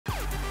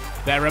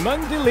They're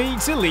among the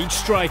league's elite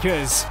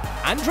strikers.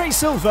 André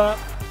Silva.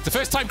 The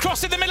first time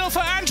cross in the middle for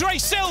André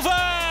Silva!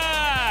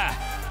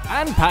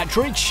 And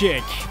Patrik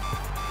Schick.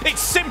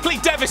 It's simply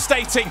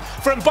devastating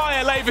from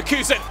Bayer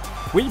Leverkusen.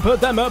 We put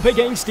them up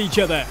against each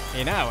other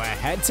in our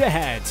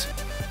head-to-head.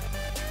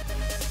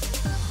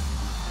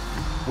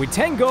 With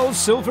 10 goals,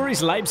 Silva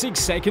is Leipzig's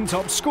second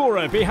top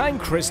scorer behind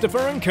Christopher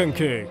and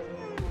Kunku.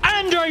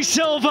 André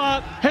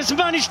Silva has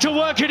managed to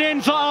work it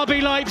in for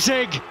RB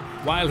Leipzig.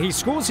 While he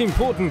scores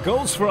important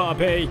goals for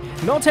RB,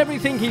 not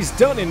everything he's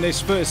done in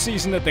this first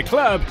season at the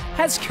club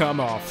has come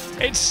off.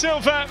 It's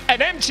Silva,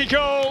 an empty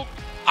goal.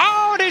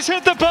 Oh, and he's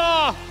hit the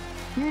bar.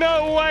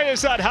 No way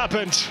has that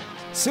happened.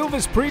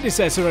 Silva's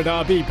predecessor at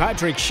RB,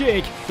 Patrik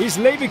Schick, is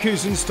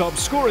Leverkusen's top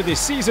scorer this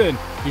season.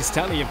 His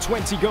tally of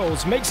 20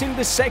 goals makes him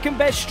the second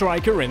best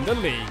striker in the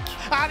league.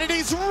 And it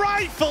is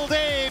rifled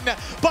in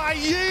by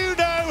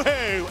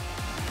you-know-who.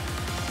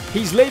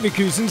 He's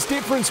Leverkusen's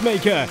difference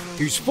maker,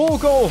 whose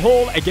 4-goal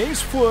haul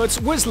against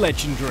Frankfurt was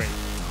legendary.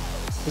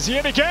 Is he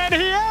in again?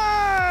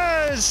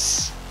 He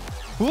is!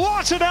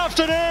 What an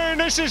afternoon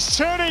this is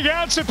turning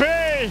out to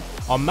be!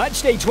 On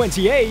match day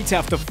 28,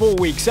 after 4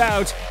 weeks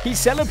out, he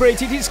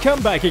celebrated his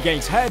comeback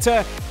against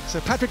Hertha. So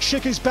Patrik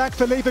Schick is back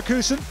for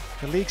Leverkusen,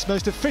 the league's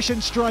most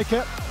efficient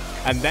striker.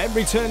 And then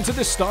returned to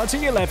the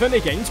starting 11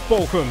 against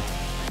Bochum.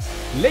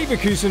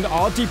 Leverkusen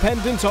are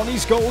dependent on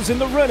his goals in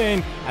the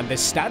run-in, and the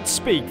stats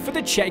speak for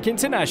the Czech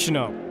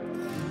international.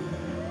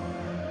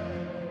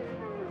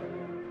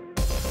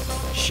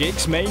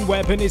 Schick's main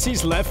weapon is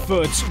his left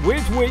foot,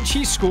 with which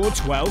he scored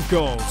 12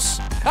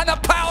 goals. And the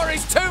power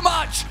is too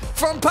much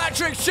from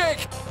Patrik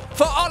Schick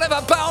for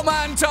Oliver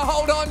Baumann to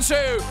hold on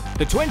to.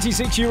 The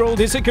 26-year-old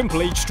is a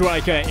complete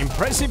striker,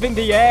 impressive in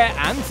the air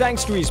and,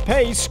 thanks to his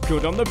pace,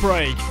 good on the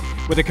break.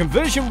 With a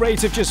conversion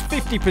rate of just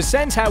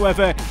 50%,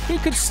 however, he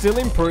could still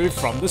improve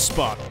from the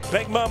spot.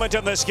 Big moment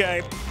in this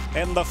game.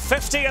 In the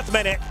 50th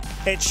minute,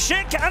 it's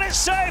Schick and it's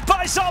saved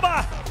by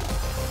Sommer.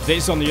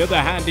 This, on the other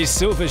hand, is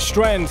Silva's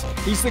strength.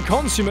 He's the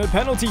consummate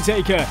penalty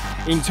taker.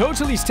 In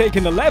total, he's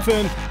taken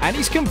 11 and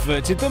he's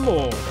converted them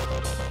all.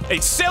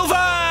 It's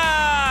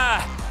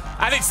Silva!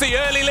 And it's the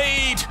early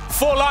lead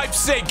for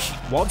Leipzig.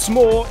 What's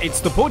more, it's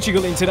the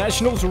Portugal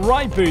international's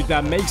right boot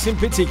that makes him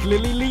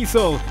particularly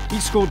lethal.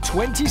 He's scored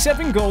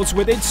 27 goals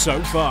with it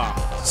so far.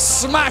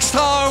 Smashed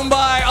home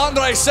by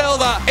André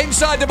Silva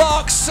inside the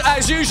box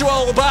as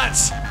usual, but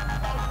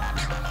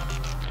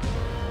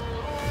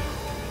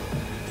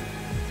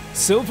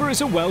Silva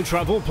is a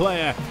well-travelled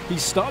player. He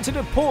started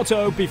at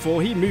Porto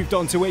before he moved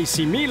on to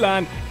AC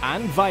Milan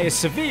and via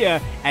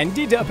Sevilla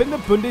ended up in the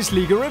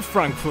Bundesliga of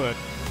Frankfurt.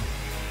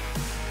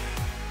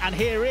 And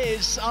here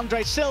is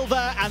André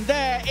Silva, and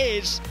there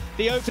is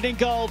the opening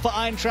goal for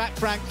Eintracht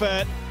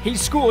Frankfurt. He's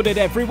scored at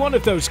every one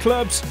of those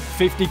clubs.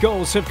 50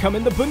 goals have come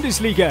in the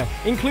Bundesliga,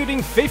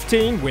 including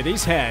 15 with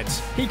his head.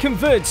 He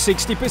converts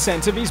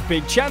 60% of his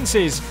big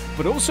chances,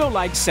 but also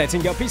likes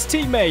setting up his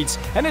teammates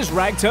and has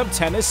racked up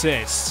 10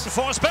 assists.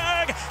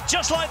 Forsberg,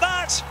 just like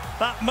that.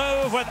 That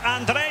move with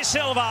André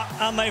Silva,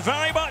 and they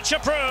very much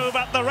approve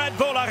at the Red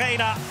Bull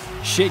Arena.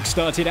 Schick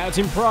started out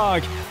in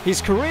Prague.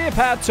 His career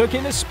path took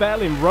in a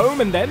spell in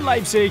Rome and then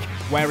Leipzig,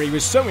 where he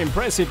was so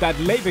impressive that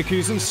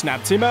Leverkusen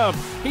snapped him up.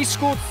 He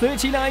scored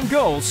 39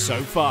 goals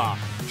so far.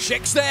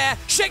 Schick's there,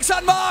 Schick's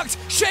unmarked,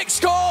 Schick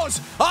scores!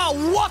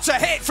 Oh, what a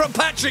hit from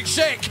Patrik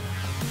Schick!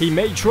 He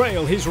may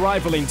trail his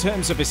rival in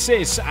terms of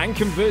assists and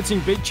converting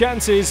big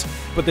chances,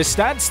 but the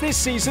stats this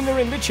season are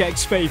in the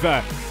Czechs'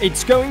 favour.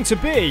 It's going to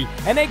be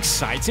an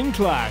exciting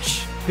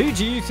clash. Who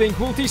do you think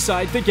will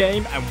decide the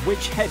game, and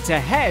which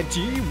head-to-head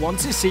do you want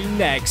to see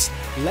next?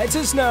 Let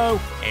us know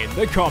in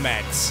the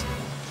comments.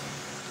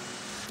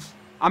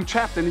 I'm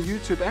trapped in a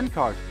YouTube end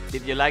card.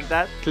 Did you like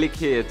that? Click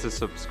here to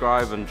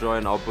subscribe and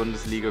join our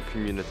Bundesliga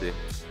community.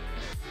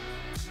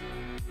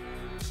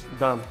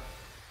 Done.